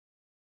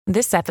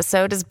This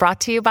episode is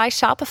brought to you by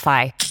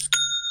Shopify.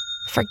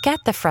 Forget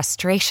the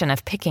frustration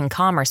of picking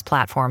commerce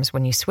platforms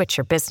when you switch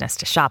your business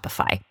to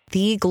Shopify,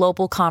 the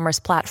global commerce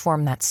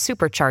platform that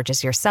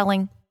supercharges your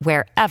selling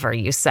wherever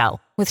you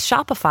sell. With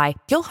Shopify,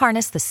 you'll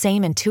harness the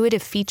same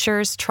intuitive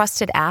features,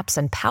 trusted apps,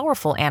 and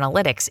powerful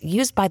analytics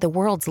used by the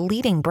world's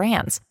leading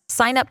brands.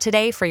 Sign up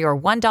today for your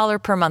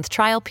 $1 per month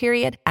trial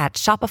period at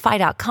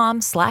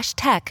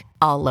shopify.com/tech,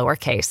 all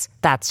lowercase.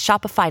 That's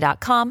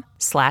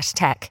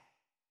shopify.com/tech.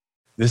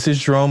 This is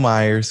Jerome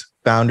Myers,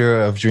 founder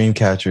of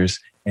Dreamcatchers.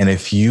 And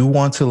if you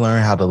want to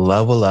learn how to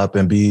level up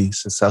and be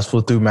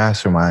successful through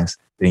masterminds,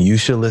 then you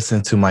should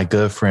listen to my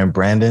good friend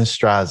Brandon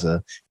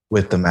Straza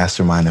with The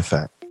Mastermind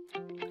Effect.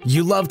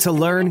 You love to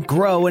learn,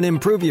 grow, and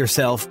improve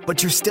yourself,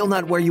 but you're still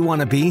not where you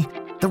want to be?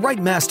 The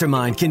right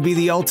mastermind can be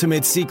the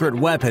ultimate secret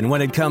weapon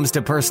when it comes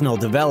to personal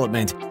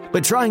development,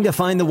 but trying to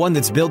find the one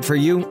that's built for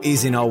you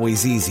isn't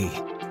always easy.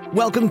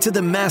 Welcome to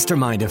The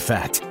Mastermind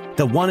Effect,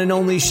 the one and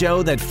only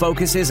show that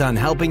focuses on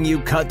helping you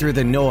cut through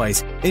the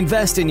noise,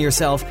 invest in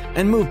yourself,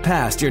 and move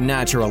past your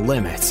natural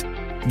limits.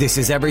 This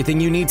is everything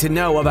you need to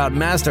know about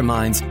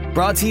masterminds,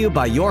 brought to you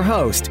by your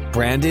host,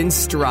 Brandon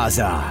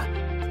Straza.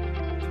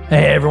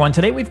 Hey everyone,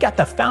 today we've got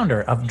the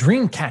founder of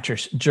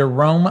Dreamcatchers,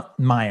 Jerome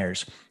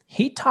Myers.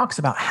 He talks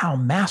about how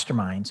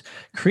masterminds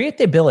create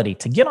the ability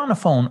to get on a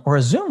phone or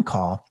a Zoom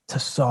call to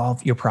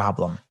solve your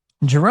problem.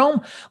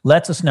 Jerome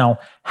lets us know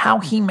how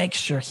he makes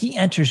sure he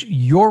enters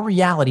your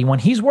reality when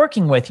he's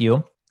working with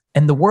you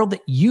and the world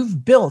that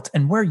you've built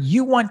and where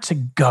you want to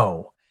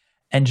go.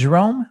 And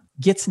Jerome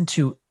gets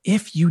into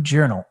if you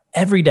journal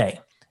every day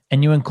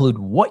and you include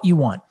what you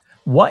want,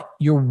 what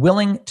you're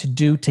willing to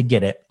do to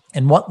get it,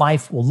 and what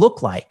life will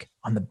look like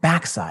on the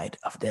backside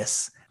of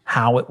this,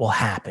 how it will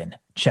happen.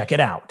 Check it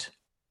out.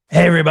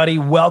 Hey everybody,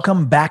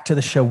 welcome back to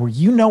the show where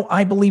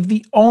I believe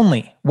the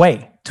only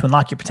way to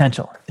unlock your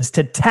potential is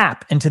to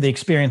tap into the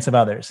experience of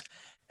others.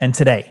 And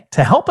today,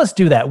 to help us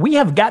do that, we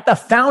have got the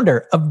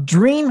founder of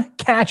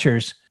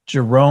Dreamcatchers,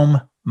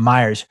 Jerome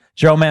Myers.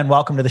 Jerome, man,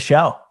 welcome to the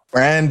show.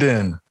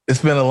 Brandon,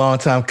 it's been a long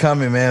time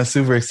coming, man.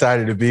 Super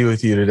excited to be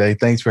with you today.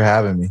 Thanks for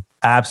having me.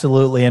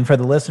 Absolutely. And for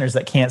the listeners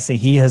that can't see,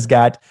 he has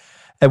got,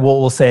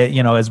 we'll say,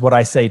 is what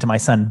I say to my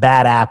son,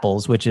 bad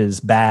apples, which is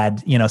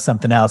bad,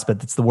 something else,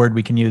 but it's the word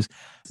we can use.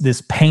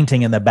 This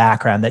painting in the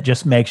background that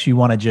just makes you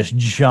want to just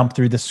jump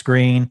through the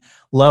screen.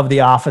 Love the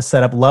office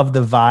setup, love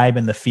the vibe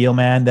and the feel,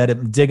 man, that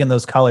I'm digging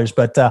those colors.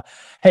 But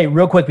hey,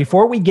 real quick,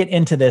 before we get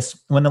into this,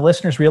 when the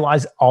listeners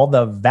realize all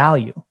the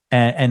value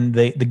and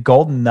the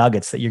golden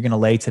nuggets that you're going to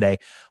lay today,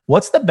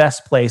 what's the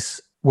best place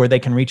where they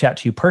can reach out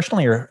to you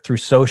personally or through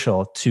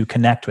social to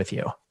connect with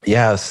you?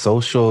 Yeah,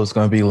 social is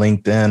going to be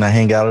LinkedIn. I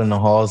hang out in the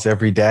halls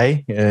every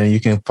day. You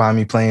can find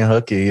me playing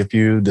hooky if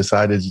you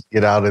decide to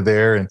get out of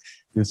there and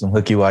do some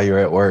hooky while you're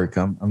at work.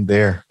 I'm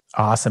there.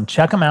 Awesome.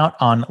 Check them out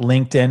on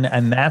LinkedIn.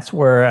 And that's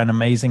where an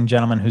amazing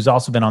gentleman who's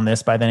also been on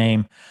this by the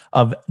name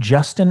of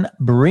Justin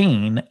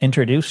Breen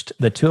introduced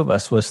the two of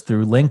us, was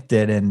through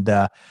LinkedIn.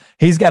 And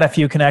he's got a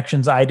few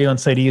connections I do and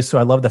so do you. So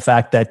I love the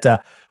fact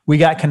that we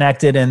got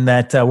connected and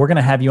that we're going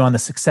to have you on the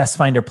Success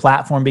Finder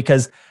platform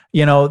because,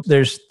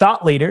 there's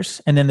thought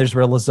leaders and then there's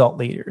real result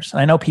leaders.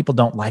 And I know people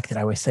don't like that.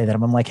 I always say that.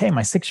 I'm like, hey,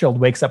 my 6-year-old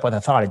wakes up with a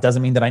thought. It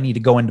doesn't mean that I need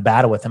to go into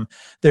battle with him.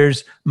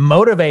 There's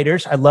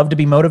motivators. I love to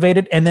be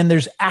motivated. And then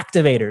there's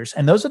activators.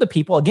 And those are the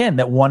people, again,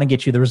 that want to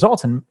get you the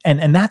results. And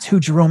that's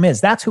who Jerome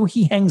is. That's who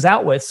he hangs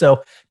out with.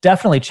 So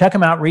definitely check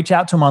him out. Reach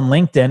out to him on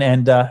LinkedIn.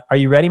 And are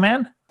you ready,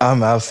 man?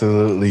 I'm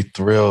absolutely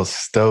thrilled,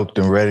 stoked,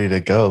 and ready to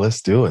go.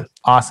 Let's do it.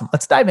 Awesome.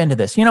 Let's dive into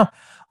this.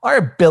 Our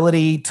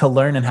ability to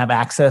learn and have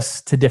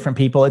access to different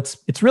people,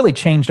 it's really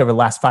changed over the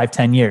last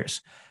 5-10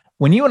 years.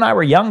 When you and I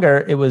were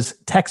younger, it was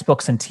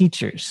textbooks and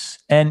teachers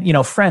and,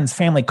 friends,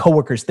 family,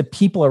 coworkers, the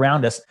people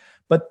around us.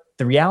 But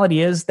the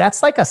reality is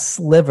that's like a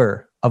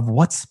sliver of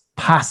what's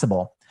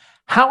possible.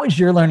 How has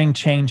your learning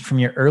changed from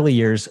your early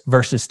years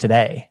versus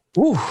today?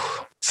 Ooh.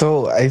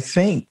 So I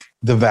think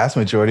the vast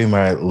majority of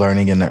my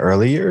learning in the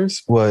early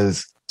years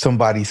was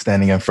somebody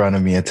standing in front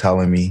of me and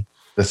telling me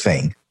the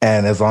thing.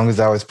 And as long as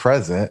I was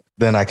present,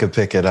 then I could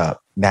pick it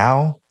up.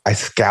 Now I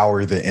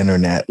scour the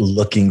internet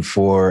looking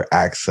for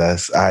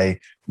access. I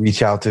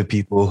reach out to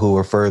people who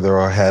are further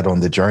ahead on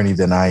the journey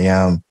than I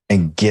am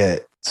and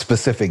get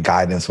specific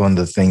guidance on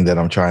the thing that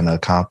I'm trying to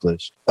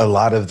accomplish. A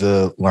lot of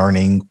the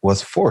learning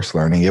was forced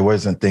learning. It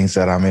wasn't things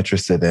that I'm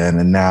interested in.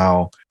 And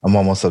now I'm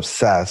almost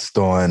obsessed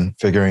on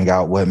figuring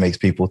out what makes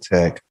people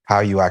tick, how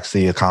you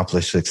actually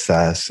accomplish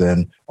success,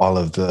 and all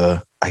of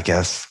the,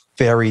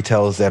 fairy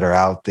tales that are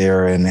out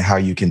there and how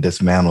you can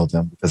dismantle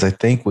them. Because I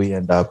think we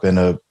end up in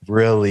a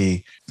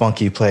really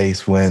funky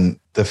place when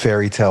the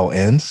fairy tale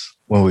ends,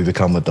 when we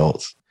become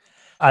adults.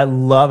 I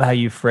love how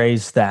you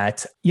phrase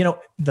that,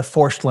 the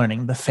forced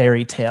learning, the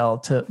fairy tale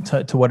to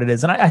what it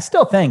is. And I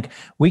still think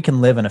we can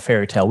live in a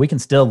fairy tale. We can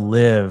still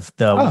live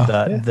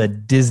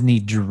the Disney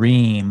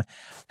dream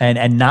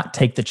and not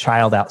take the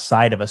child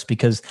outside of us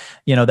because,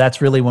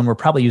 that's really when we're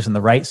probably using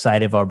the right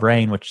side of our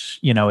brain, which,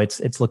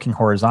 it's looking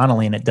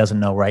horizontally and it doesn't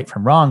know right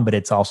from wrong, but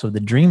it's also the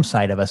dream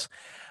side of us.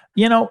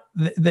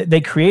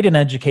 They create an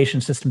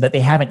education system that they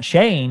haven't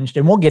changed.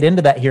 And we'll get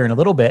into that here in a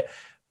little bit,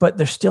 but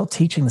they're still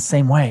teaching the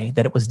same way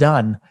that it was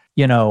done,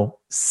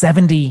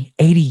 70,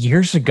 80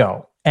 years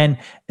ago. And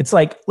it's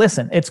like,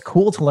 listen, it's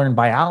cool to learn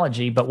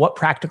biology, but what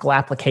practical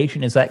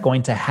application is that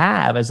going to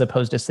have, as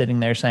opposed to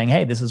sitting there saying,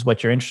 hey, this is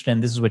what you're interested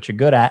in, this is what you're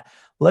good at.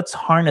 Let's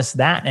harness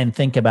that and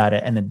think about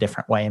it in a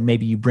different way. And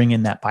maybe you bring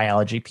in that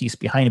biology piece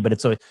behind it, but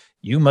it's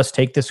you must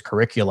take this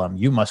curriculum.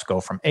 You must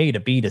go from A to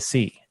B to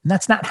C. And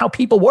that's not how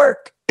people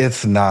work.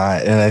 It's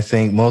not. And I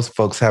think most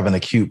folks have an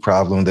acute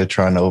problem they're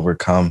trying to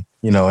overcome,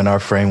 in our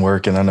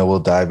framework. And I know we'll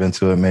dive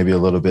into it maybe a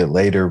little bit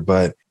later,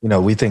 but,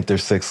 we think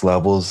there's 6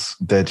 levels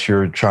that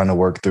you're trying to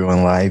work through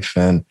in life.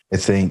 And I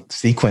think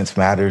sequence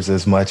matters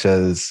as much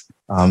as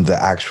the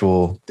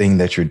actual thing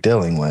that you're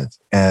dealing with.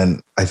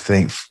 And I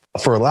think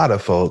for a lot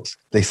of folks,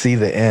 they see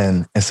the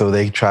end. And so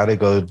they try to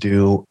go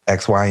do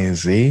X, Y, and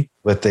Z,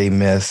 but they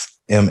miss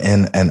M,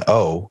 N, and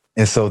O.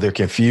 And so they're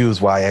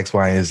confused why X,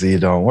 Y, and Z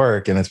don't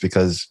work. And it's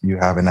because you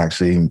haven't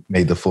actually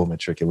made the full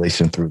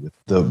matriculation through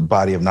the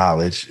body of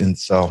knowledge. And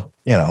so,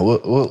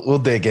 we'll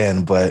dig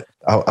in, but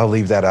I'll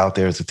leave that out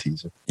there as a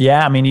teaser.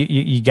 Yeah. I mean,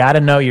 you got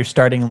to know your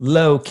starting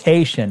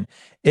location.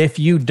 If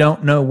you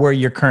don't know where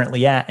you're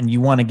currently at and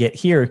you want to get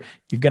here,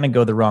 you're going to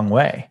go the wrong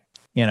way.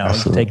 You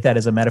take that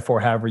as a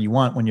metaphor, however you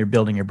want when you're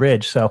building your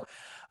bridge. So,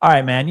 all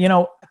right, man,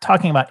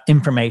 talking about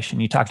information,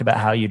 you talked about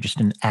how you're just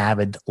an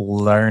avid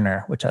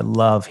learner, which I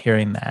love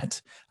hearing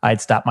that. I'd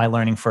stopped my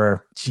learning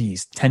for,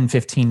 10,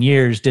 15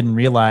 years, didn't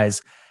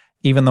realize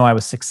even though I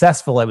was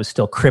successful, it was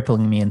still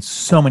crippling me in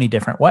so many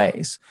different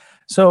ways.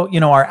 So,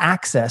 our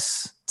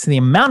access to the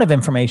amount of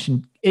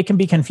information, it can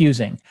be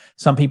confusing.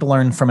 Some people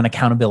learn from an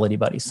accountability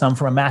buddy, some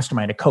from a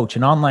mastermind, a coach,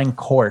 an online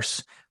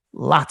course,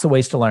 lots of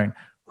ways to learn.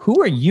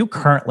 Who are you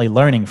currently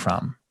learning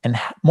from? And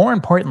more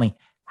importantly,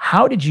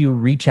 how did you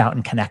reach out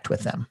and connect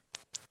with them?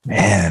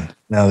 Man,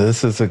 now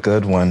this is a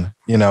good one.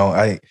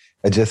 I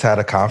just had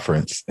a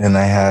conference and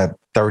I had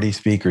 30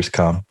 speakers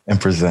come and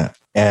present.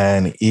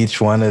 And each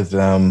one of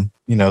them,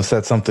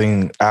 said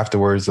something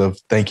afterwards of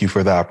thank you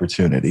for the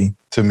opportunity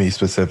to me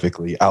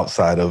specifically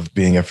outside of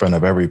being in front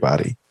of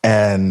everybody.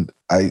 And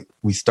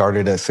we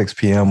started at 6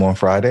 p.m. on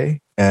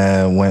Friday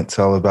and went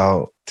till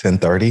about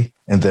 10:30.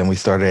 And then we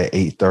started at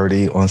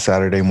 8:30 on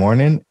Saturday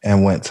morning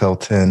and went till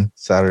 10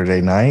 Saturday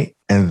night.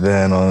 And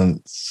then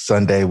on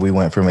Sunday, we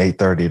went from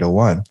 8:30 to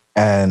 1.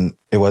 And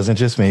it wasn't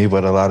just me,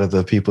 but a lot of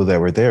the people that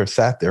were there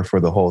sat there for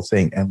the whole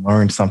thing and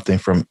learned something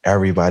from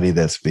everybody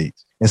that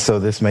speaks. And so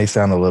this may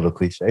sound a little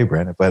cliche,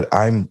 Brandon, but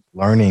I'm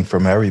learning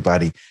from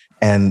everybody.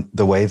 And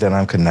the way that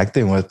I'm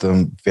connecting with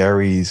them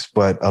varies,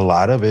 but a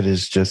lot of it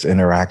is just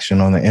interaction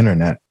on the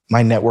internet.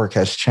 My network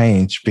has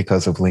changed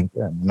because of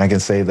LinkedIn. And I can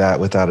say that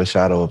without a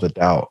shadow of a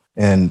doubt.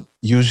 And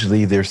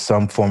usually there's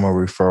some form of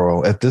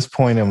referral. At this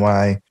point in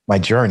my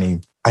journey,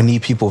 I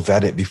need people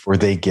vetted before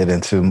they get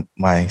into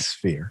my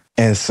sphere.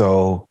 And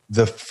so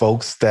the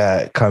folks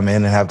that come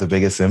in and have the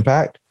biggest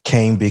impact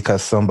came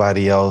because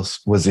somebody else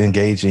was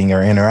engaging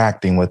or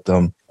interacting with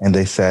them. And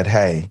they said,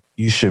 hey,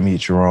 you should meet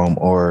Jerome,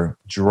 or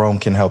Jerome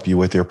can help you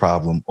with your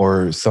problem,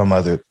 or some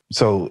other.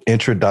 So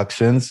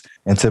introductions,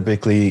 and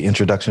typically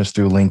introductions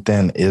through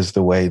LinkedIn, is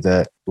the way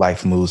that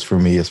life moves for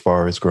me as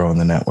far as growing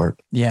the network.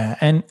 Yeah.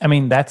 And I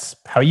mean, that's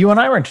how you and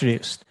I were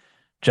introduced.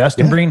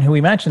 Justin Breen, who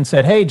we mentioned,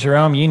 said, hey,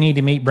 Jerome, you need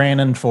to meet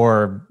Brandon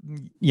for,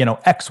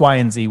 X, Y,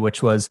 and Z,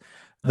 which was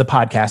the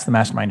podcast, The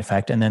Mastermind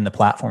Effect, and then the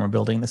platform we're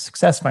building, the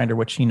Success Finder,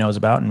 which he knows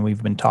about and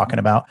we've been talking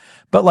about.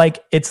 But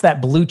it's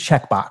that blue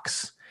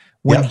checkbox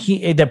when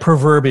the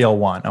proverbial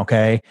one,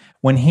 okay?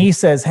 When he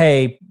says,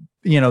 hey,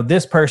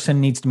 this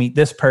person needs to meet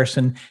this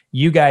person,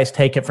 you guys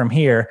take it from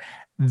here,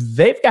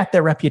 they've got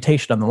their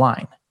reputation on the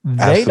line.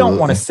 Absolutely. They don't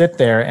want to sit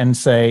there and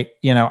say,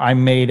 I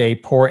made a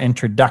poor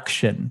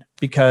introduction,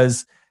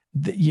 because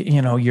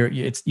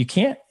it's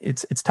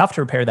tough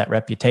to repair that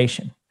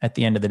reputation at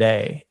the end of the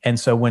day. And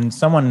so when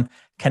someone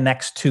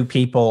connects two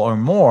people or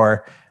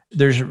more,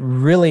 there's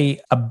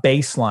really a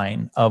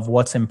baseline of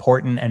what's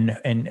important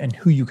and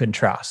who you can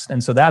trust.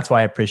 And so that's why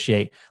I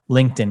appreciate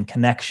LinkedIn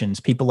connections,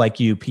 people like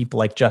you, people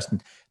like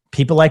Justin,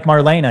 people like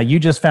Marlena. You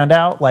just found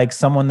out,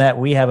 someone that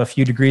we have a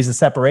few degrees of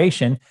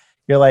separation.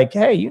 You're like,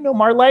 hey,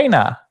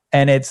 Marlena.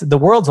 And the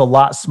world's a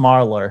lot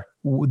smaller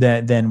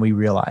than we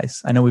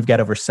realize. I know we've got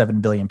over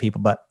 7 billion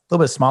people, but a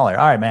little bit smaller.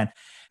 All right, man.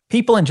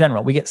 People in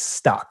general, we get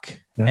stuck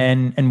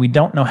and we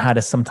don't know how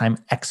to sometimes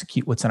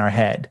execute what's in our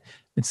head.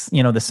 It's,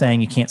 the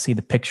saying, you can't see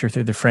the picture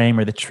through the frame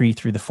or the tree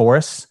through the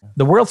forest.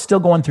 The world's still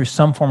going through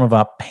some form of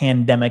a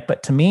pandemic,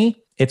 but to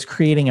me, it's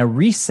creating a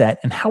reset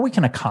in how we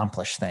can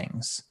accomplish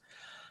things.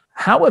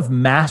 How have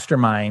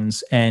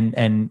masterminds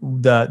and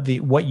the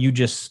what you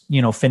just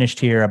finished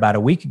here about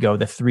a week ago,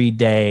 the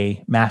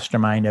 3-day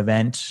mastermind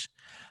event,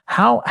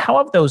 how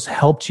have those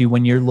helped you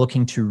when you're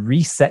looking to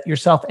reset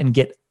yourself and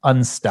get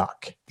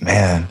unstuck?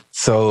 Man,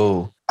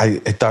 so I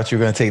thought you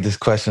were going to take this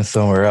question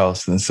somewhere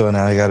else. And so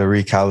now I got to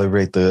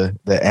recalibrate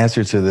the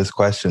answer to this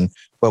question.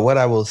 But what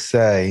I will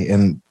say,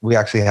 and we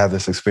actually had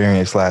this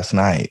experience last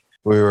night,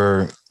 we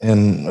were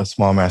in a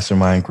small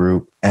mastermind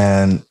group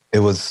and it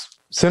was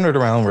centered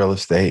around real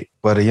estate,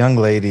 but a young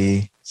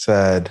lady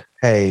said,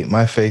 hey,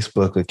 my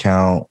Facebook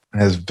account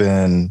has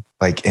been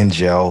like in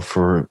jail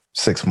for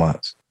 6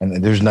 months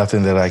and there's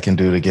nothing that I can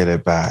do to get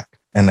it back.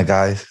 And the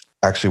guy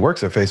actually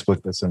works at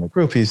Facebook that's in the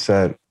group. He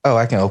said, oh,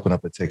 I can open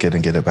up a ticket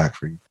and get it back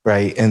for you.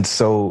 Right. And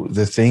so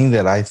the thing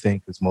that I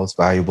think is most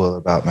valuable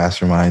about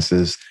masterminds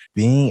is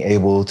being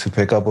able to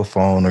pick up a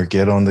phone or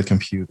get on the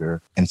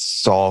computer and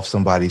solve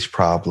somebody's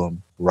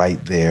problem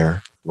right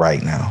there,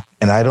 right now.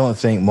 And I don't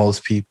think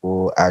most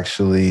people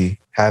actually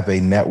have a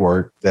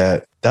network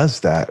that does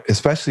that,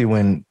 especially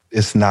when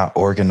it's not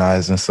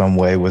organized in some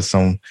way with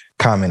some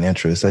common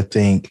interest. I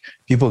think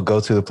people go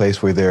to the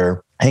place where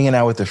they're hanging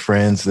out with their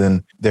friends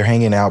and they're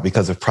hanging out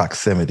because of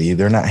proximity.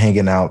 They're not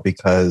hanging out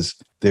because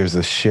there's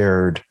a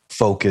shared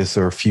focus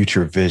or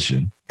future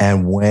vision.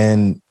 And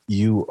when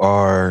you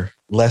are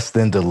less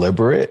than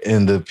deliberate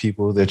in the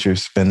people that you're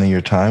spending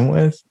your time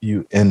with,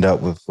 you end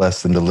up with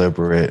less than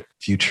deliberate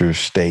future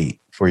state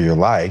for your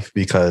life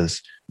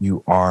because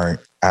you aren't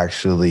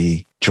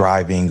actually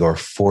driving or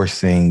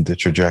forcing the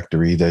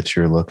trajectory that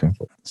you're looking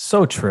for.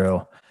 So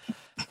true.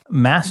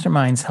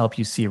 Masterminds help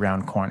you see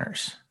around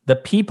corners. The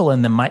people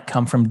in them might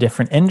come from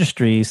different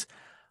industries,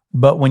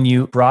 but when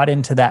you brought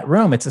into that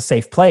room, it's a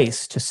safe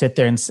place to sit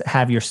there and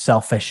have your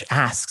selfish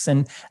asks.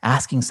 And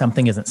asking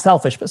something isn't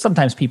selfish, but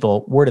sometimes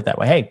people word it that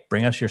way. Hey,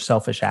 bring us your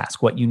selfish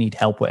ask, what you need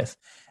help with.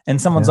 And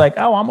someone's like,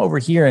 oh, I'm over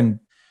here in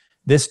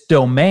this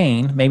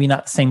domain, maybe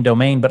not the same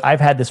domain, but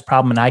I've had this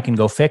problem and I can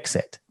go fix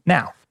it.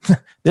 Now,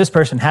 this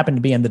person happened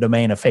to be in the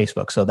domain of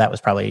Facebook. So that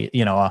was probably,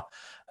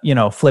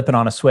 flipping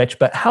on a switch.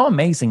 But how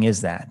amazing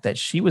is that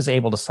she was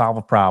able to solve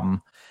a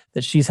problem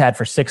that she's had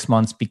for 6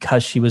 months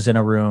because she was in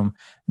a room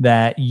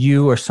that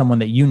you or someone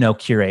that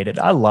curated.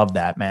 I love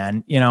that,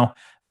 man.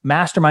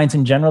 Masterminds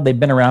in general, they've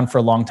been around for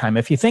a long time.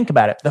 If you think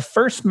about it, the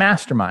first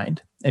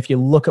mastermind, if you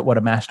look at what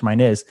a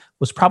mastermind is,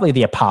 was probably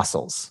the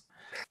apostles.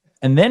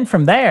 And then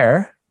from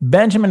there,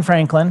 Benjamin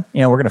Franklin,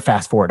 we're going to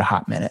fast forward a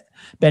hot minute.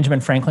 Benjamin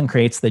Franklin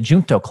creates the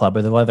Junto Club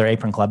or the Leather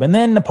Apron Club. And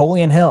then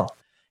Napoleon Hill,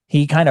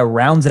 he kind of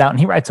rounds it out and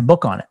he writes a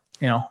book on it.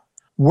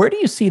 Where do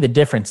you see the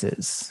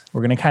differences?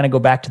 We're going to kind of go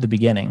back to the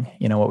beginning,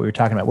 what we were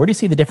talking about. Where do you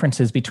see the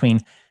differences between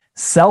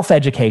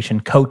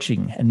self-education,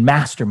 coaching, and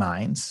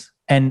masterminds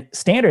and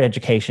standard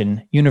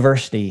education,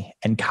 university,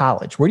 and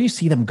college? Where do you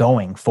see them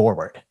going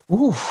forward?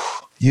 Ooh,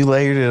 you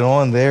layered it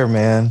on there,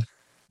 man.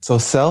 So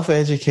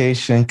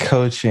self-education,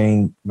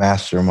 coaching,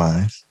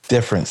 masterminds,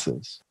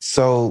 differences.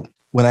 So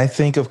when I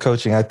think of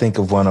coaching, I think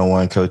of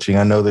one-on-one coaching.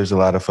 I know there's a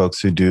lot of folks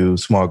who do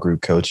small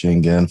group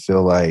coaching and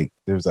feel like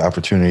there's an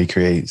opportunity to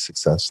create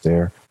success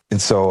there.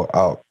 And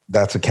so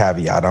that's a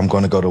caveat. I'm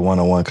going to go to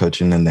one-on-one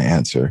coaching in the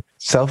answer.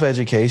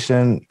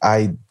 Self-education,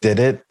 I did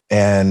it.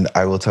 And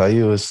I will tell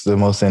you, it's the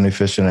most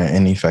inefficient and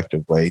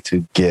ineffective way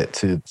to get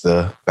to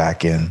the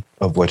back end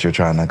of what you're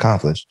trying to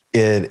accomplish.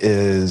 It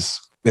is,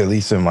 at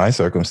least in my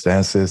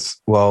circumstances,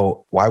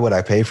 well, why would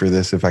I pay for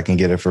this if I can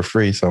get it for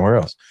free somewhere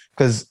else?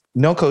 Because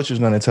no coach is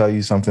going to tell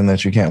you something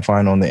that you can't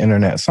find on the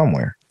internet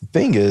somewhere. The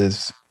thing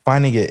is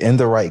finding it in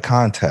the right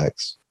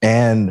context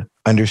and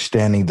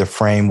understanding the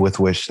frame with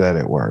which that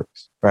it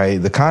works,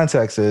 right? The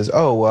context is, get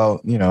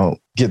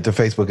the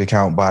Facebook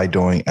account by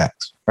doing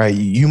X, right?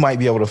 You might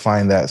be able to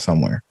find that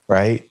somewhere,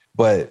 right?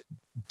 But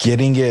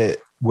getting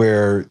it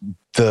where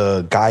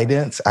the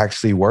guidance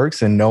actually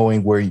works and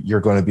knowing where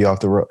you're going to be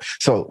off the road.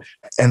 So,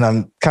 and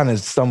I'm kind of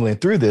stumbling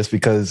through this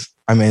because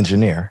I'm an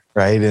engineer,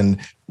 right? And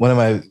one of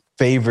my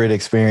favorite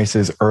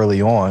experiences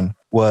early on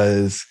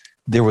was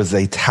there was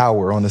a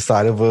tower on the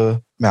side of a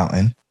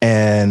mountain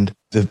and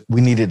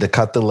we needed to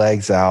cut the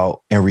legs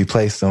out and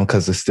replace them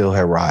because the steel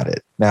had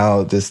rotted.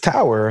 Now, this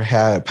tower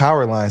had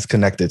power lines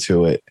connected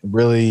to it,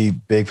 really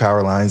big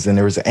power lines, and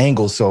there was an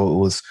angle.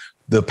 So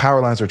the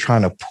power lines are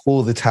trying to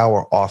pull the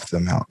tower off the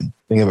mountain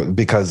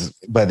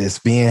but it's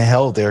being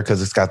held there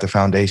because it's got the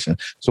foundation.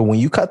 So when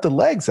you cut the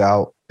legs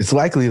out, it's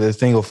likely the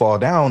thing will fall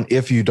down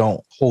if you don't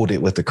hold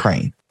it with the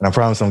crane. And I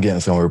promise I'm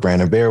getting somewhere,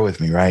 Brandon, bear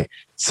with me, right?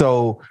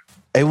 So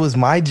it was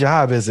my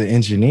job as an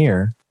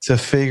engineer to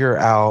figure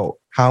out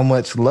how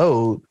much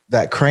load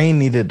that crane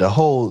needed to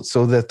hold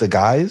so that the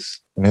guys,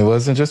 and it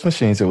wasn't just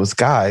machines, it was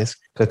guys,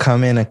 could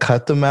come in and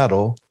cut the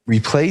metal,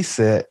 replace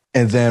it,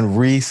 and then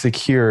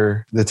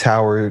re-secure the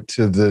tower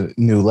to the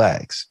new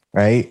legs,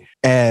 right?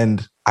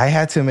 And I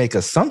had to make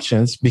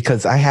assumptions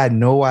because I had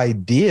no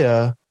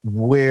idea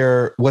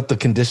what the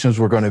conditions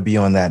were going to be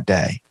on that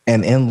day.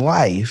 And in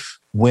life,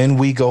 when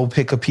we go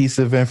pick a piece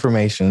of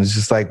information, it's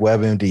just like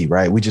WebMD,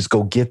 right? We just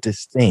go get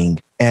this thing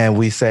and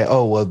we say,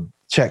 oh, well,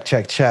 check.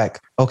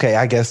 Okay,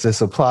 I guess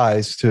this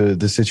applies to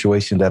the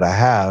situation that I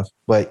have,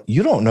 but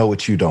you don't know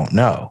what you don't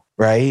know,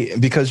 right?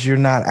 Because you're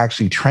not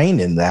actually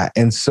trained in that.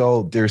 And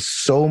so there's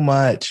so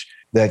much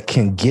that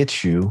can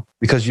get you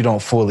because you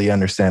don't fully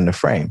understand the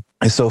frame.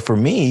 And so for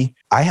me,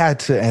 I had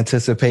to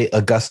anticipate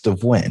a gust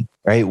of wind,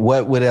 right?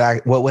 What would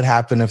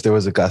happen if there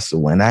was a gust of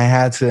wind? I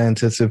had to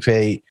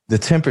anticipate the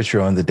temperature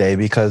on the day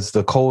because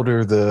the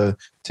colder the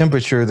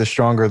temperature, the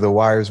stronger the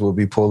wires will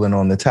be pulling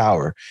on the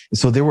tower. And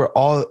so there were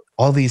all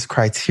all these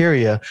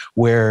criteria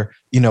where,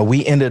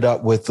 we ended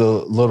up with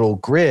a little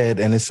grid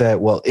and it said,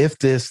 well, if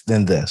this,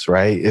 then this,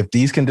 right? If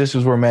these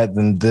conditions were met,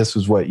 then this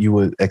is what you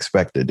would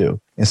expect to do.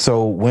 And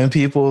so when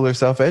people are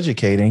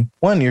self-educating,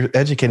 one, you're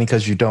educating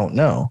because you don't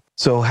know.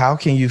 So how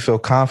can you feel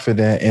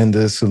confident in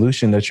the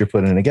solution that you're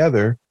putting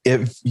together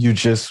if you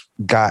just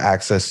got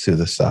access to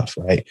the stuff,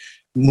 right?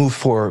 Move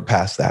forward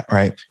past that,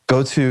 right?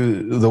 Go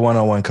to the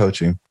one-on-one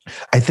coaching.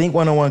 I think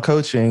one-on-one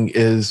coaching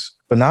is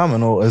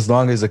phenomenal as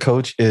long as a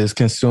coach is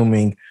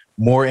consuming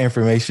more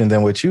information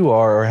than what you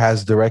are or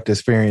has direct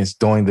experience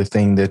doing the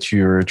thing that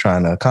you're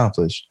trying to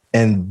accomplish.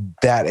 And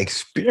that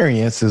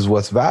experience is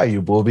what's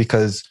valuable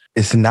because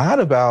it's not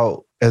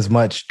about as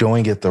much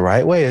doing it the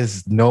right way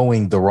as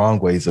knowing the wrong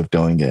ways of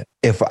doing it.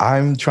 If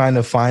I'm trying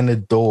to find a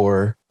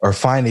door or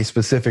find a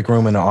specific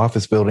room in an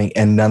office building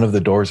and none of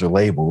the doors are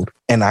labeled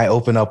and I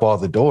open up all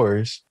the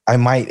doors, I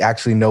might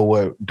actually know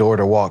what door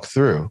to walk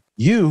through.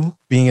 You,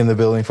 being in the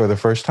building for the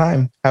first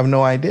time, have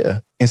no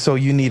idea. And so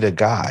you need a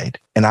guide.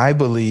 And I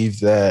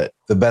believe that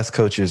the best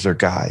coaches are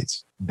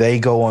guides. They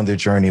go on the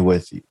journey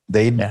with you.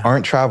 They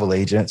aren't travel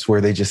agents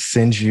where they just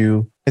send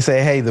you and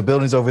say, hey, the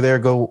building's over there,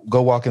 go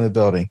walk in the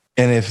building.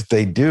 And if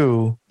they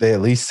do, they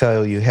at least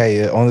tell you,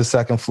 hey, on the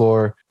second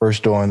floor,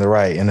 first door on the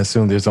right, and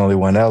assume there's only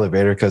one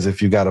elevator, because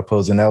if you got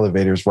opposing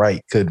elevators,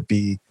 right could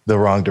be the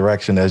wrong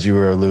direction, as you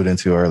were alluding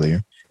to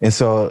earlier. And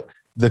so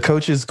the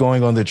coaches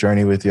going on the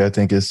journey with you, I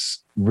think is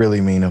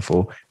really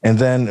meaningful. And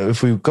then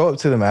if we go up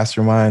to the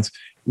masterminds,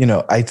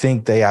 I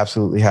think they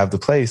absolutely have the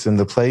place. And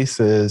the place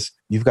is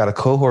you've got a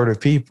cohort of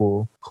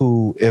people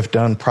who, if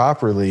done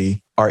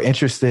properly, are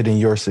interested in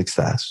your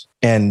success.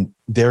 And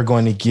they're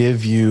going to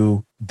give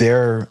you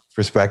their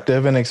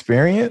perspective and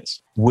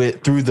experience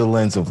through the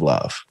lens of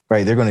love,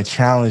 right? They're going to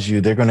challenge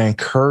you. They're going to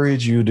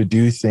encourage you to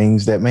do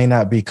things that may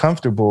not be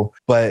comfortable,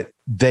 but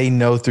they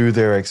know through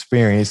their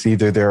experience,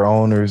 either their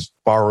own or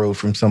borrowed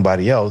from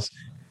somebody else,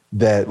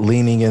 that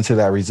leaning into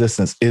that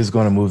resistance is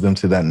going to move them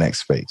to that next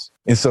space.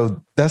 And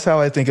so that's how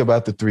I think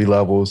about the 3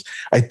 levels.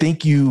 I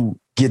think you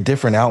get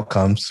different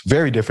outcomes,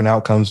 very different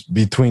outcomes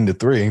between the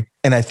 3.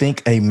 And I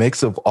think a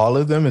mix of all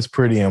of them is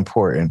pretty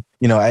important.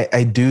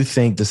 I do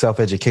think the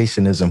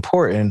self-education is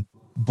important,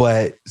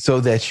 but so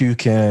that you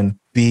can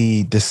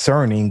be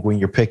discerning when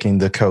you're picking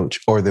the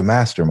coach or the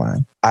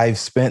mastermind. I've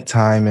spent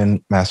time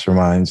in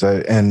masterminds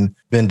and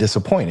been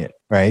disappointed,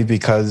 right?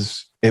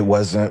 Because it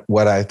wasn't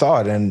what I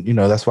thought. And,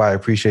 that's why I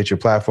appreciate your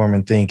platform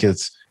and think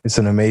it's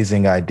an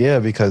amazing idea,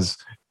 because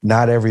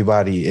not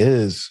everybody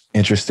is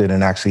interested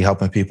in actually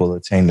helping people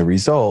attain the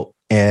result.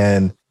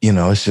 And,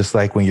 it's just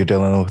like when you're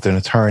dealing with an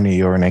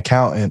attorney or an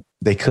accountant,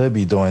 they could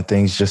be doing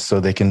things just so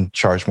they can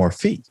charge more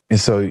fees. And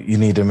so you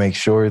need to make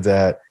sure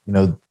that,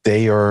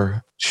 they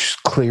are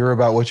clear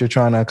about what you're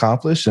trying to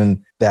accomplish,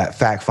 and that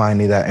fact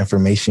finding, that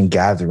information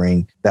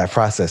gathering, that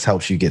process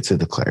helps you get to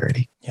the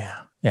clarity. Yeah,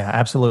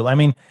 absolutely. I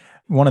mean,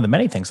 one of the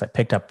many things I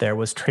picked up there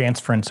was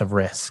transference of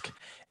risk.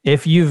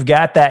 If you've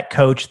got that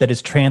coach that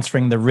is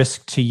transferring the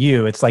risk to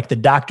you, it's like the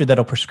doctor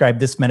that'll prescribe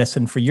this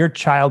medicine for your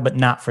child, but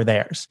not for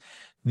theirs.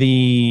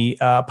 The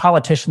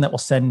politician that will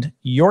send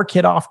your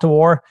kid off to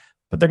war,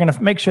 but they're going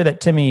to make sure that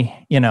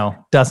Timmy,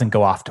 doesn't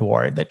go off to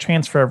war, that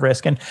transfer of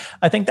risk. And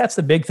I think that's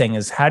the big thing,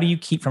 is how do you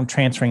keep from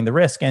transferring the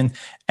risk? And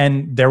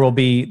there will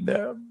be,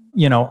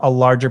 a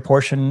larger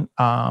portion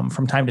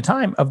from time to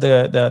time of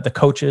the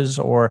coaches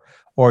or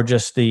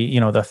just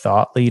the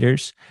thought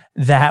leaders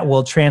that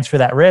will transfer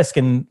that risk,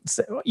 and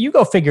you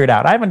go figure it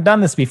out. I haven't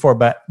done this before,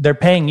 but they're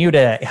paying you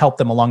to help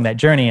them along that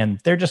journey. And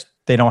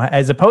they don't,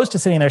 as opposed to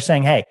sitting there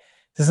saying, hey,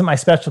 this is my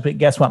specialty.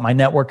 Guess what? My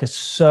network is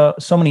so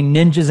many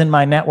ninjas in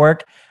my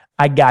network.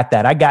 I got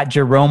that. I got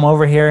Jerome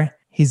over here.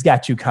 He's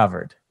got you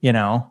covered,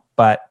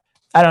 but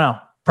I don't know.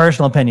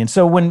 Personal opinion.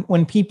 So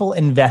when people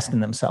invest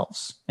in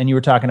themselves, and you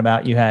were talking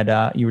about, you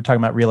were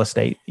talking about real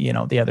estate,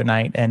 the other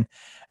night, and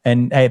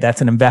hey,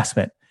 that's an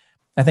investment.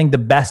 I think the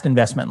best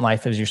investment in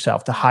life is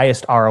yourself, the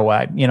highest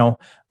ROI.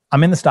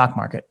 I'm in the stock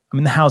market. I'm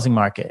in the housing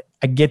market.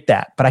 I get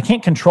that, but I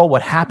can't control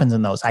what happens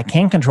in those. I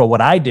can control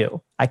what I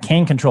do. I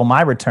can control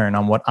my return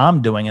on what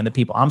I'm doing and the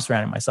people I'm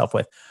surrounding myself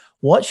with.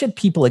 What should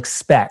people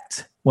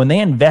expect when they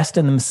invest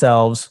in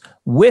themselves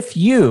with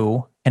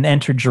you and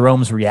enter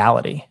Jerome's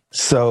reality?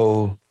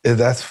 So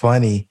that's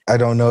funny. I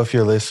don't know if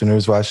your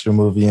listeners watched the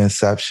movie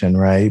Inception,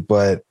 right?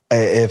 But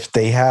if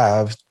they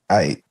have,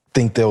 I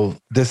think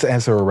this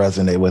answer will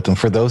resonate with them.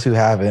 For those who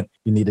haven't,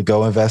 you need to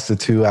go invest the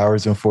 2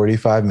 hours and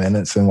 45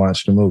 minutes and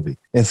watch the movie.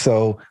 And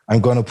so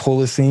I'm going to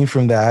pull a scene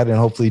from that and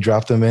hopefully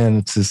drop them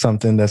into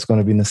something that's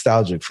going to be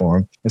nostalgic for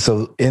them. And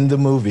so in the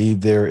movie,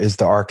 there is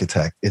the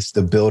architect. It's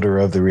the builder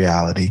of the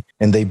reality.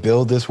 And they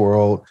build this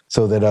world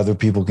so that other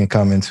people can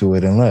come into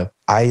it and live.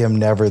 I am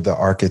never the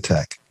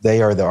architect.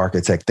 They are the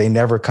architect. They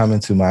never come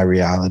into my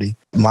reality.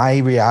 My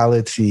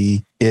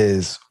reality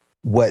is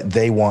what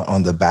they want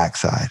on the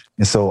backside.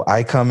 And so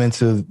I come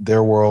into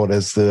their world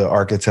as the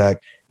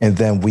architect, and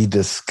then we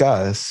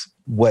discuss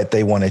what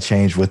they want to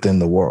change within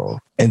the world.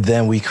 And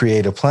then we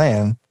create a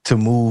plan to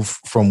move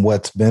from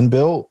what's been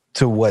built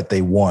to what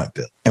they want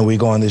built. And we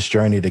go on this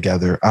journey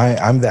together.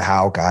 I'm the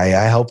how guy.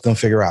 I help them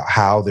figure out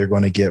how they're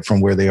going to get from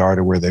where they are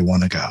to where they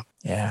want to go.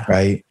 Yeah.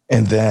 Right.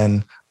 And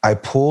then I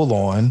pull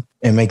on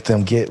and make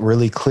them get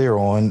really clear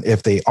on,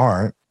 if they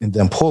aren't, and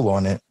then pull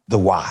on it, the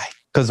why.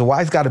 Because the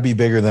why's got to be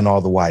bigger than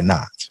all the why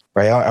nots.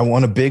 Right. I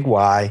want a big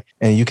why,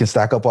 and you can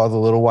stack up all the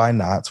little why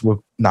nots.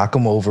 We'll knock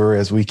them over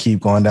as we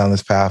keep going down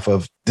this path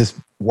of this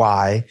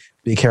why,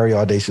 big, hairy,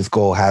 audacious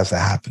goal has to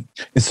happen.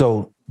 And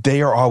so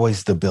they are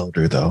always the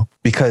builder, though,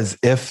 because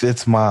if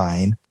it's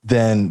mine,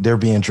 then they're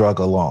being drug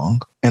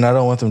along. And I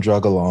don't want them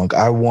drug along.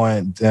 I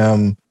want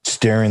them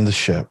steering the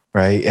ship,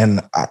 right? And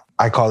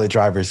I call it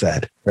driver's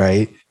ed,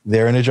 right?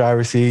 They're in the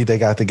driver's seat. They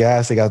got the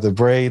gas, they got the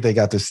brake, they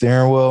got the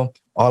steering wheel.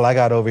 All I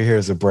got over here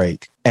is a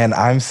brake. And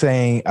I'm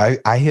saying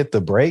I hit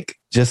the brake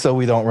just so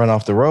we don't run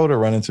off the road or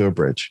run into a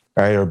bridge,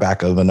 right? Or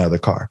back of another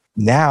car.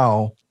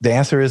 Now, the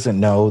answer isn't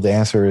no. The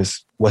answer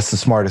is, what's the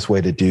smartest way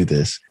to do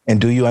this?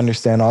 And do you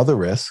understand all the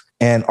risks?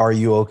 And are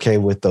you okay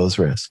with those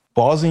risks?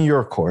 Ball's in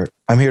your court.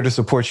 I'm here to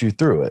support you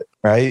through it,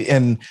 right?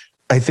 And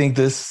I think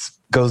this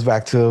goes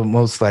back to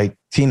most like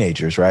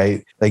teenagers,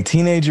 right? Like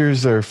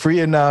teenagers are free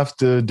enough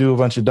to do a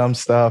bunch of dumb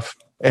stuff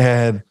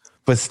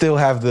but still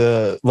have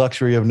the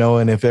luxury of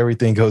knowing if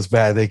everything goes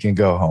bad, they can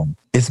go home.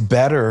 It's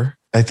better,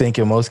 I think,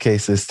 in most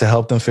cases, to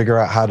help them figure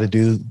out how to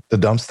do the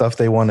dumb stuff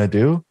they want to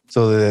do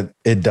so that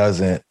it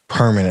doesn't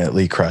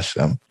permanently crush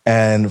them.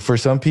 And for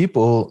some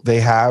people, they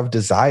have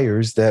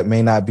desires that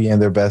may not be in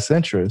their best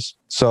interest.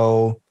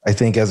 So I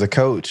think as a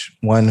coach,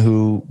 one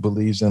who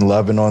believes in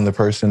loving on the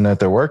person that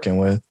they're working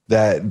with,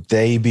 that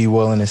they be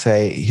willing to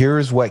say,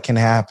 here's what can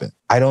happen.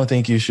 I don't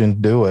think you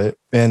should do it.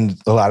 And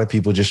a lot of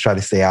people just try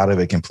to stay out of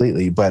it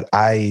completely. But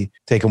I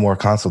take a more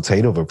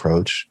consultative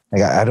approach.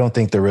 Like, I don't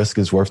think the risk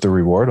is worth the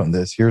reward on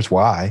this. Here's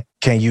why.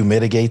 Can you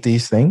mitigate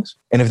these things?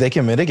 And if they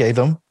can mitigate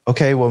them,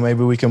 okay, well,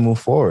 maybe we can move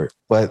forward.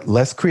 But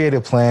let's create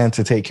a plan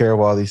to take care of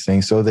all these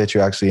things so that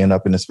you actually end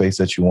up in the space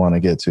that you want to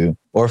get to,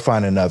 or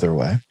find another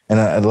way.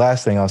 And the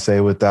last thing I'll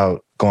say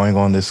without going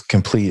on this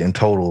complete and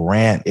total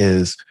rant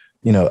is,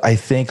 I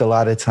think a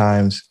lot of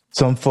times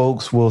some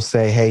folks will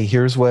say, hey,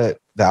 here's what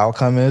the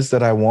outcome is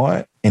that I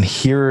want, and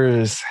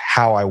here's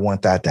how I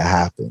want that to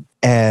happen.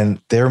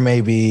 And there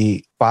may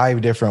be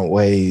 5 different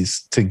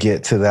ways to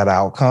get to that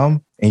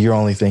outcome, and you're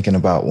only thinking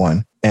about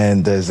one.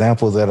 And the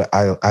example that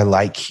I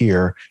like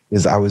here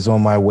is I was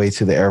on my way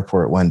to the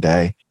airport one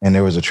day, and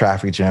there was a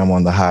traffic jam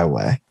on the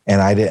highway.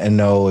 And I didn't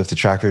know if the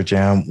traffic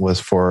jam was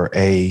for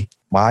a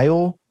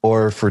mile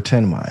or for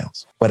 10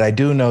 miles. But I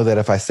do know that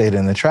if I stayed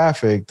in the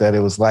traffic, that it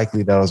was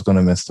likely that I was going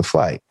to miss the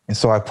flight. And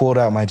so I pulled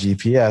out my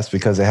GPS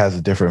because it has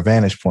a different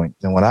vantage point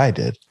than what I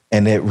did.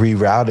 And it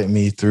rerouted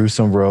me through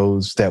some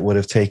roads that would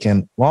have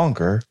taken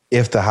longer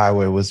if the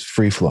highway was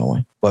free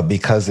flowing. But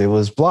because it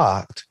was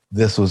blocked,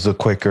 this was a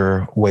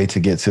quicker way to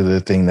get to the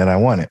thing that I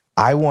wanted.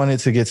 I wanted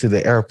to get to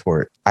the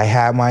airport. I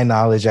had my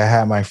knowledge, I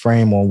had my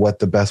frame on what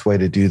the best way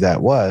to do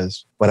that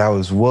was, but I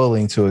was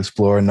willing to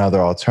explore another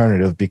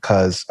alternative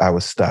because I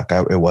was stuck.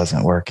 It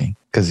wasn't working.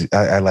 Because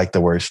I like the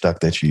word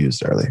stuck that you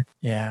used earlier.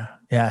 Yeah.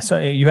 Yeah. So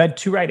you had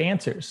 2 right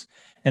answers.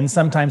 And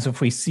sometimes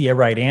if we see a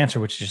right answer,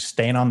 which is just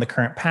staying on the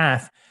current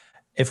path,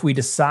 if we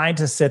decide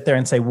to sit there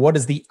and say, what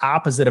is the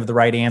opposite of the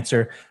right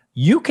answer?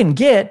 You can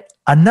get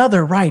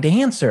another right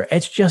answer.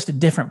 It's just a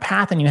different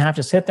path. And you have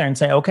to sit there and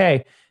say,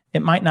 okay,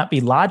 it might not be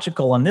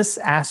logical in this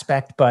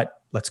aspect, but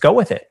let's go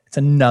with it. It's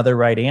another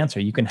right answer.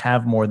 You can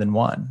have more than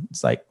one.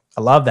 It's like,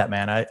 I love that,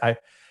 man. I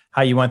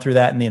how you went through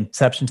that in the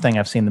Inception thing.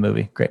 I've seen the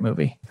movie. Great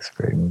movie. It's a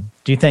great movie.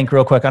 Do you think,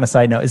 real quick on a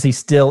side note, is he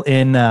still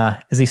in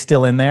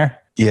there?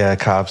 Yeah,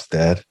 Cobb's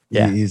dead.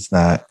 Yeah. He's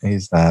not.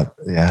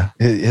 Yeah.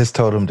 His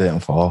totem didn't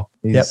fall.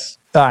 Yep.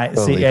 All right.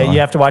 Totally See, gone. you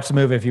have to watch the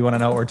movie if you want to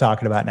know what we're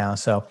talking about now.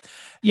 So,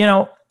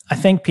 I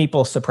think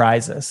people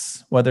surprise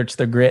us, whether it's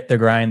their grit, their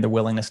grind, their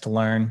willingness to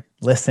learn,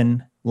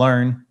 listen,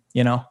 learn,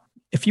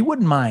 If you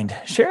wouldn't mind,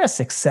 share a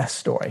success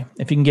story.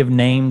 If you can give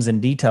names and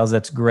details,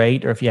 that's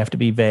great. Or if you have to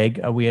be vague,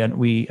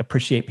 we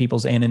appreciate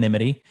people's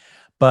anonymity.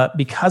 But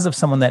because of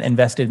someone that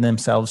invested in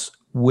themselves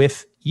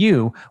with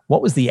you,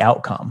 what was the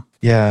outcome?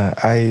 Yeah,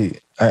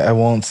 I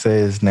won't say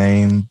his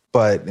name,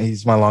 but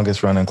he's my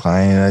longest running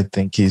client. I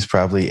think he's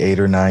probably 8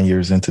 or 9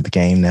 years into the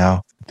game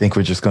now. I think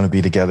we're just going to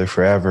be together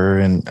forever.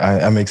 And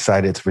I'm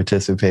excited to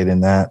participate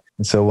in that.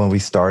 And so when we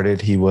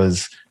started, he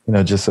was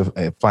just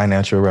a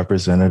financial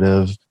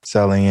representative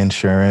selling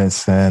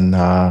insurance and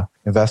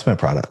investment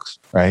products,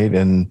 right?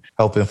 And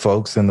helping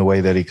folks in the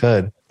way that he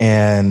could.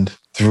 And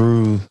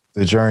through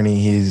the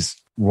journey, he's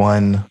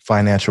won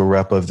Financial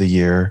Rep of the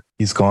Year.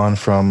 He's gone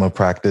from a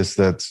practice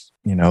that's,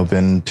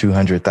 been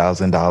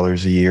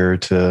 $200,000 a year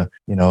to,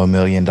 $1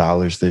 million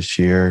this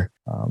year.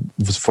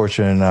 Was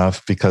fortunate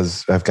enough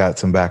because I've got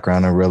some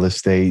background in real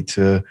estate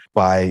to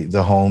buy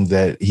the home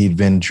that he'd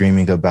been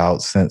dreaming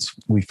about since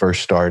we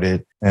first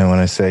started. And when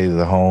I say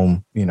the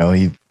home,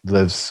 he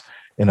lives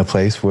in a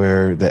place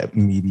where that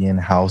median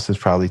house is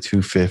probably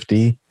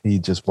 $250,000. He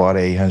just bought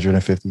a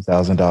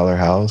 $150,000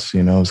 house,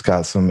 it's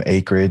got some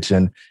acreage.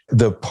 And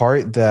the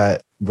part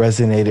that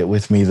resonated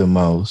with me the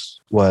most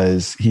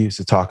was he used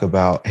to talk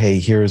about, hey,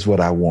 here's what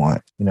I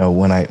want. You know,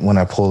 when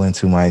I pull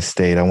into my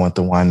estate, I want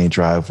the winding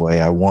driveway.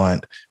 I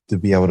want to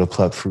be able to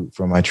pluck fruit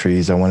from my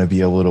trees. I want to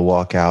be able to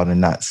walk out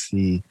and not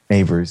see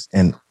neighbors,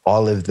 and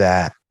all of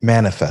that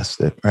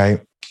manifested,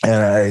 right?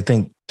 And I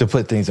think to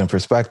put things in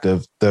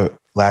perspective, the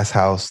last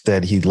house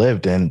that he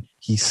lived in,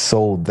 he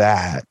sold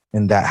that,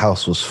 and that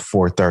house was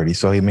 $430.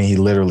 So he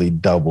literally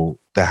doubled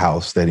the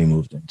house that he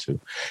moved into.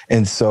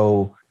 And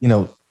so, you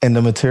know, and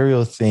the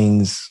material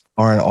things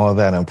aren't all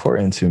that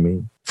important to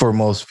me for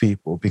most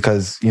people,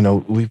 because, you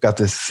know, we've got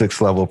this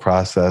 6-level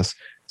process: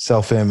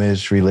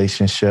 self-image,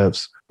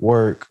 relationships,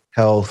 work,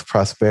 health,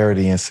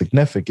 prosperity, and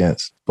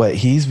significance. But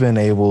he's been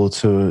able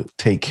to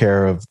take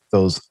care of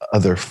those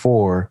other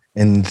 4,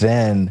 and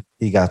then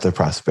he got the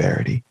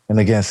prosperity. And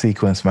again,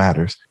 sequence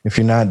matters. If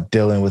you're not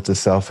dealing with the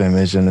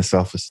self-image and the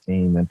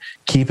self-esteem and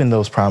keeping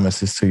those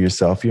promises to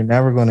yourself, you're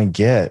never going to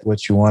get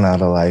what you want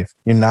out of life.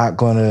 You're not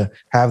going to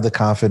have the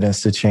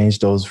confidence to change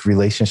those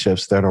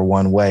relationships that are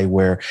one way,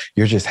 where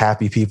you're just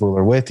happy people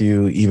are with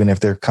you, even if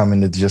they're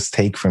coming to just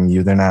take from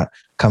you. They're not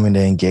coming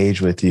to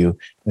engage with you.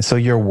 And so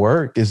your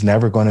work is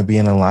never going to be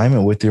in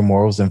alignment with your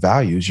morals and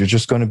values. You're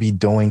just going to be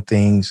doing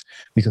things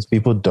because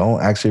people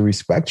don't actually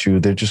respect you.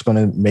 They're just going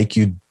to make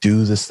you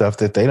do the stuff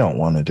that they don't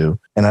want to do.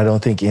 And I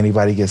don't think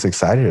anybody gets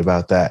excited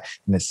about that.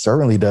 And it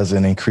certainly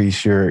doesn't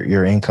increase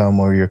your income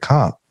or your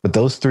comp. But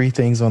those 3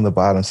 things on the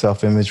bottom,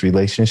 self-image,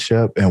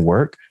 relationship, and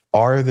work,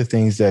 are the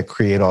things that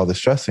create all the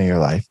stress in your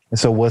life. And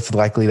so what's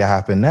likely to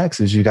happen next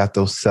is you got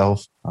those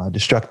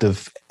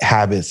self-destructive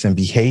habits and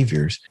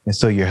behaviors. And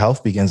so your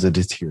health begins to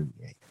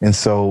deteriorate. And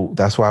so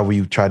that's why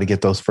we try to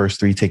get those first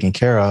 3 taken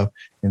care of.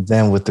 And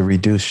then with the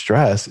reduced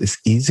stress, it's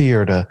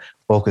easier to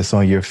focus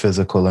on your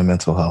physical and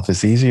mental health.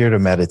 It's easier to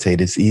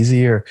meditate. It's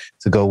easier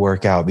to go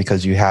work out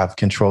because you have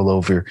control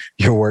over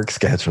your work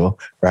schedule,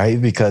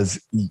 right? Because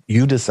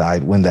you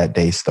decide when that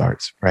day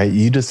starts, right?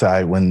 You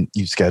decide when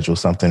you schedule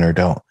something or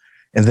don't.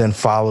 And then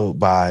followed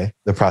by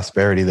the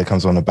prosperity that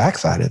comes on the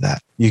backside of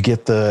that. You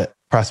get the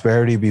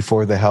prosperity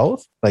before the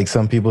health, like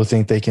some people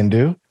think they can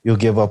do. You'll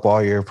give up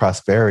all your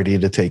prosperity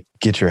to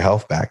get your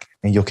health back.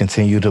 And you'll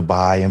continue to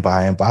buy and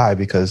buy and buy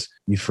because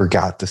you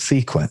forgot the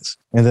sequence.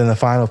 And then the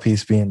final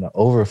piece being the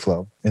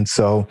overflow. And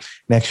so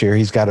next year,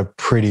 he's got a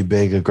pretty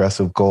big,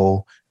 aggressive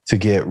goal to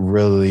get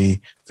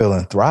really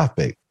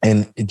philanthropic.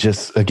 And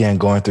just, again,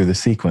 going through the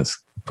sequence.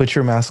 Put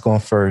your mask on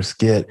first,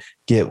 get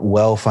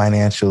well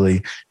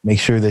financially, make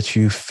sure that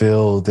you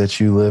feel that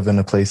you live in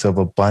a place of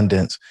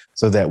abundance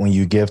so that when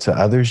you give to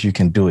others, you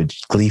can do it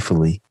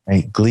gleefully,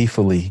 right?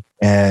 Gleefully.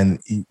 And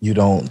you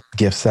don't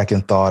give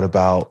second thought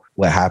about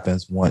what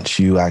happens once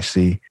you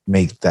actually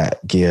make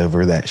that give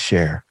or that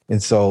share.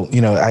 And so,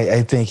 you know,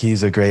 I think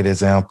he's a great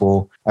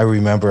example. I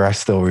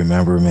still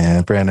remember,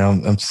 man,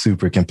 Brandon, I'm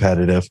super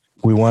competitive.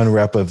 We won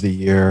Rep of the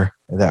Year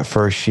that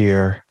first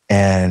year.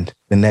 And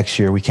the next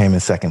year we came in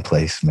second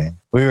place, man.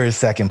 We were in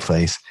second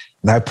place.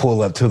 And I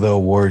pull up to the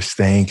awards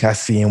thing. I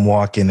see him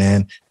walking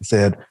in and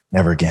said,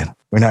 never again.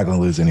 We're not going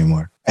to lose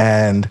anymore.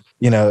 And,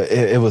 you know,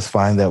 it was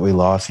fine that we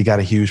lost. He got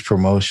a huge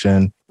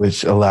promotion,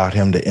 which allowed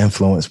him to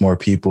influence more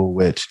people,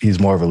 which he's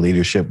more of a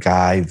leadership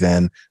guy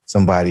than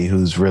somebody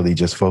who's really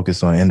just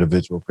focused on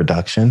individual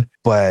production.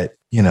 But,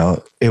 you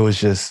know, it was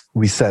just,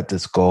 we set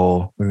this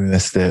goal, we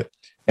missed it.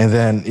 And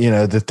then, you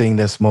know, the thing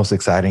that's most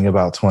exciting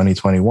about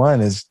 2021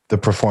 is the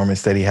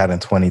performance that he had in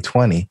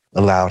 2020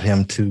 allowed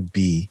him to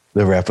be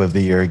the Rep of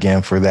the Year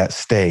again for that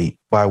state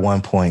by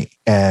 1 point.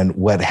 And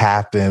what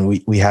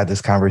happened, we had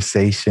this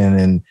conversation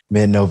in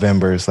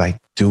mid-November. It's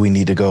like, do we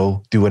need to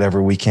go do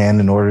whatever we can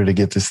in order to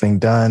get this thing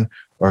done?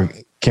 Or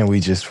can we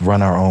just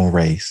run our own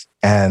race?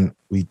 And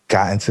we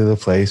got into the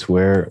place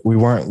where we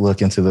weren't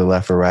looking to the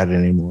left or right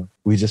anymore.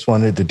 We just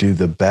wanted to do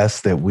the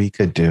best that we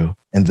could do.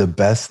 And the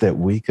best that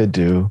we could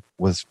do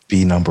was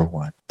be number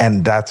one.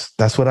 And that's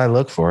what I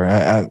look for.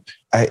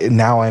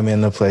 Now I'm in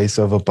the place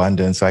of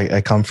abundance.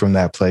 I come from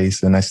that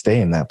place and I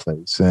stay in that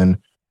place. And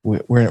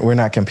we're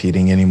not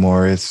competing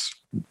anymore. It's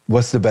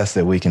what's the best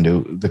that we can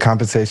do. The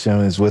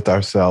competition is with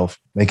ourselves,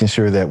 making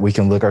sure that we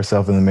can look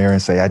ourselves in the mirror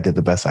and say, I did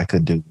the best I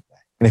could do.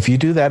 And if you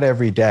do that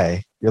every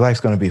day, your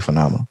life's going to be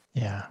phenomenal.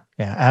 Yeah,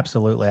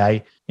 absolutely.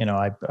 I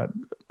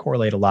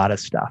correlate a lot of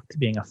stuff to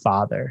being a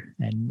father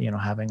and,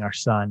 having our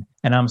son.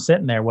 And I'm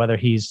sitting there, whether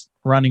he's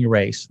running a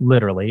race,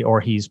 literally,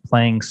 or he's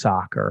playing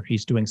soccer, or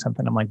he's doing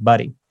something. I'm like,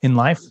 buddy, in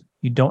life,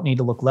 you don't need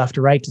to look left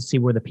or right to see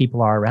where the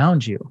people are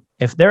around you.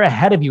 If they're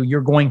ahead of you,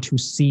 you're going to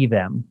see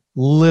them,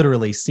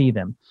 literally see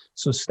them.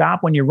 So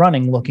stop when you're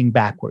running, looking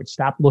backwards.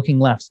 Stop looking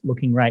left,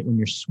 looking right when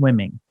you're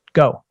swimming.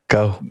 Go.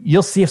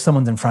 You'll see if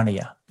someone's in front of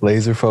you.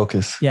 Laser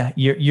focus. Yeah,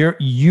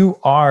 you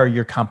are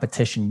your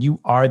competition. You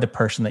are the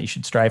person that you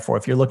should strive for.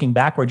 If you're looking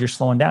backward, you're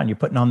slowing down. You're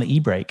putting on the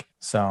e-brake.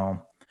 So,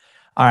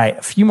 all right,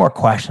 a few more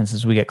questions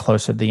as we get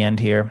closer to the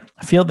end here.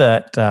 I feel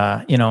that,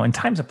 in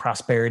times of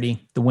prosperity,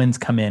 the wins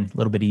come in a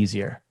little bit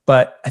easier.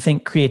 But I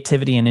think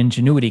creativity and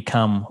ingenuity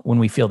come when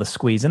we feel the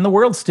squeeze. And the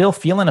world's still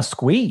feeling a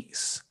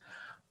squeeze.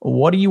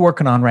 What are you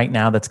working on right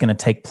now that's going to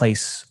take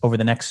place over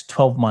the next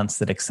 12 months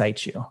that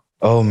excites you?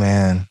 Oh,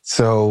 man.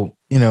 So,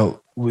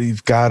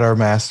 we've got our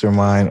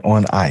mastermind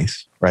on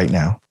ice right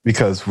now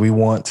because we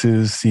want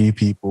to see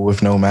people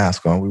with no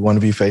mask on. We want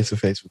to be face to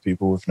face with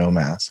people with no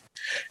mask.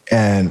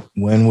 And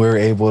when we're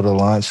able to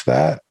launch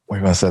that, we're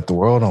going to set the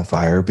world on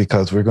fire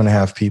because we're going to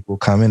have people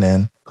coming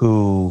in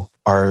who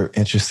are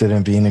interested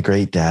in being a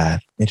great dad,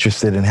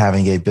 interested in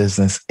having a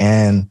business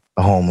and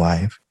a home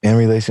life, in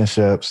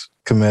relationships,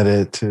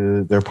 committed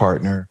to their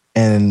partner,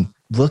 and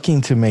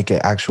looking to make an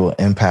actual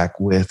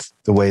impact with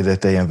the way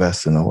that they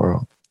invest in the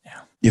world.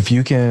 Yeah. If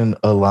you can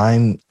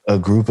align a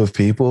group of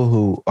people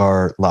who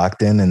are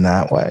locked in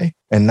that way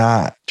and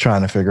not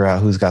trying to figure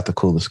out who's got the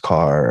coolest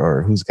car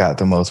or who's got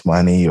the most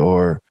money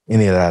or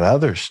any of that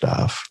other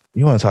stuff,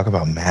 you want to talk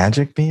about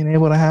magic being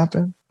able to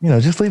happen?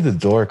 Just leave the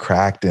door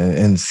cracked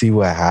and see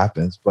what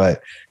happens.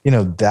 But,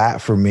 that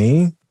for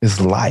me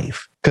is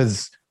life,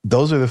 because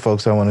those are the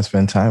folks I want to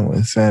spend time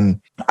with.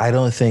 And I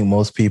don't think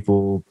most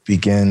people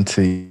begin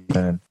to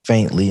even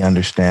faintly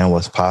understand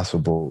what's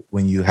possible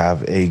when you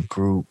have a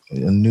group, a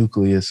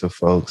nucleus of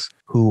folks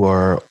who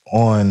are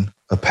on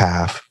a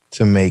path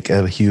to make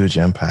a huge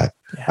impact.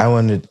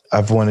 Yeah.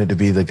 I've wanted to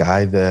be the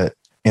guy that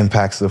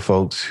impacts the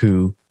folks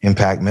who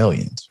impact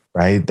millions,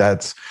 right?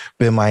 That's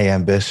been my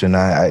ambition.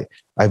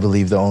 I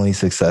believe the only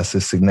success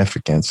is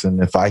significance.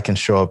 And if I can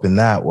show up in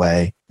that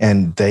way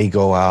and they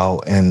go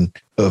out and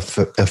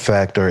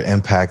affect or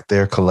impact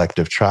their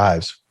collective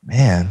tribes,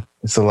 man,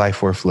 it's a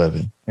life worth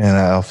living. And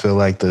I feel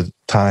like the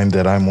time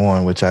that I'm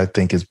on, which I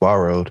think is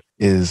borrowed,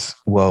 is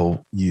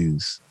well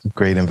used.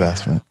 Great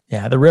investment.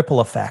 Yeah, the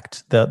ripple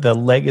effect, the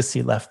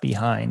legacy left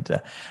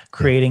behind,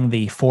 creating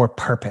the for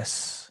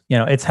purpose.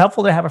 It's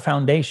helpful to have a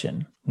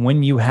foundation.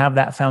 When you have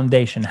that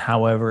foundation,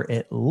 however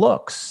it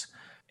looks,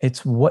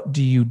 it's what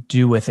do you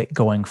do with it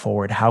going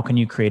forward? How can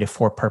you create a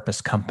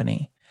for-purpose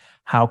company?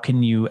 How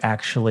can you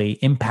actually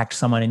impact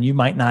someone and you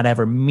might not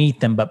ever meet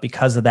them, but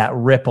because of that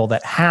ripple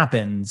that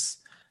happens,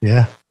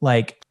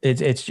 like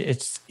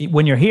it's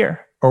when you're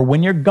here or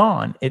when you're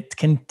gone, it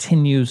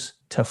continues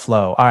to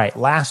flow. All right,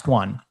 last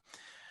one.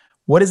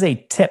 What is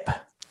a tip,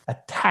 a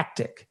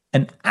tactic,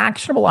 an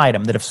actionable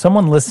item that if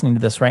someone listening to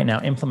this right now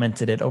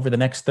implemented it over the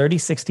next 30,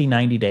 60,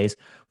 90 days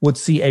would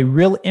see a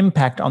real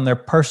impact on their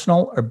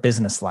personal or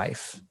business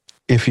life?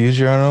 If you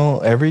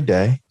journal every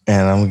day,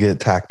 and I'm going to get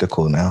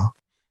tactical now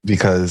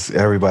because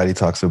everybody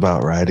talks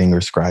about writing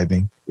or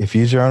scribing. If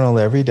you journal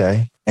every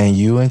day and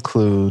you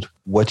include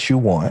what you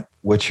want,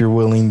 what you're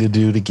willing to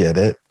do to get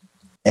it,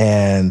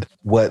 and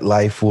what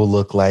life will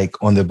look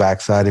like on the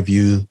backside of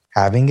you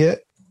having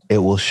it, it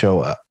will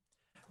show up.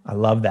 I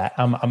love that.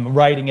 I'm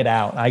writing it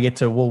out.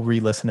 We'll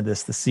re-listen to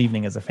this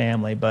evening as a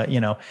family. But,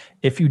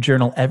 if you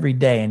journal every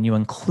day and you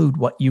include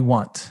what you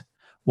want,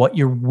 what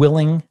you're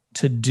willing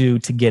to do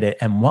to get it,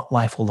 and what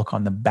life will look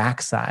on the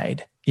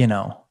backside,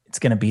 it's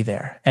going to be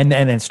there. And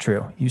it's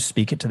true. You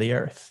speak it to the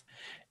earth.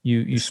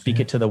 You speak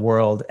it to the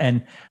world.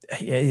 And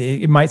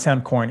it might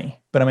sound corny,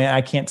 but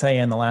I can't tell you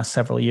in the last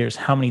several years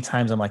how many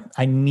times I'm like,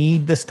 I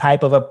need this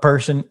type of a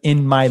person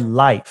in my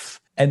life.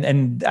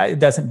 And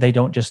they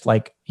don't just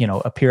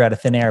appear out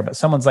of thin air, but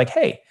someone's like,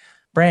 hey,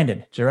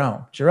 Brandon,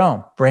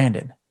 Jerome,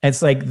 Brandon. And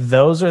it's like,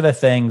 those are the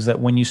things that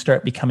when you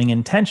start becoming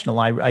intentional,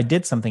 I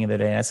did something the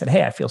other day and I said,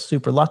 hey, I feel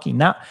super lucky.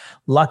 Not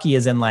lucky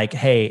as in like,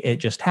 hey, it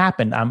just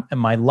happened. And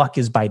my luck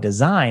is by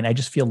design. I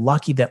just feel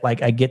lucky that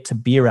I get to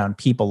be around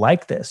people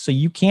like this. So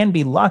you can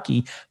be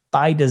lucky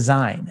by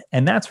design.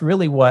 And that's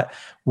really what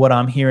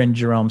I'm hearing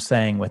Jerome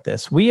saying with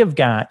this. We have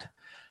got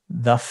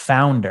the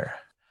founder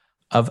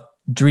of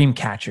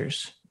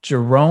Dreamcatchers,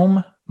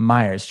 Jerome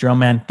Myers. Jerome,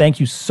 man, thank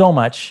you so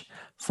much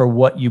for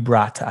what you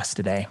brought to us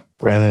today.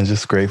 Brandon,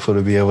 just grateful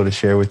to be able to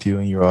share with you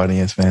and your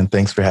audience, man.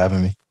 Thanks for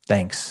having me.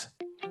 Thanks.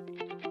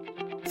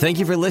 Thank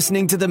you for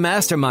listening to The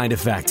Mastermind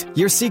Effect,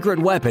 your secret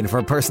weapon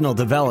for personal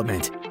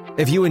development.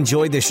 If you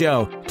enjoyed the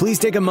show, please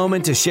take a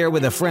moment to share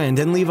with a friend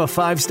and leave a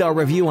 5-star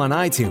review on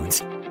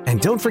iTunes. And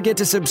don't forget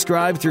to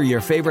subscribe through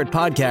your favorite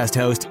podcast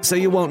host so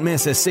you won't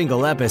miss a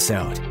single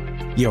episode.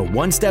 You're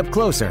one step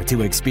closer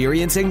to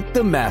experiencing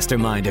the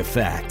Mastermind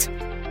Effect.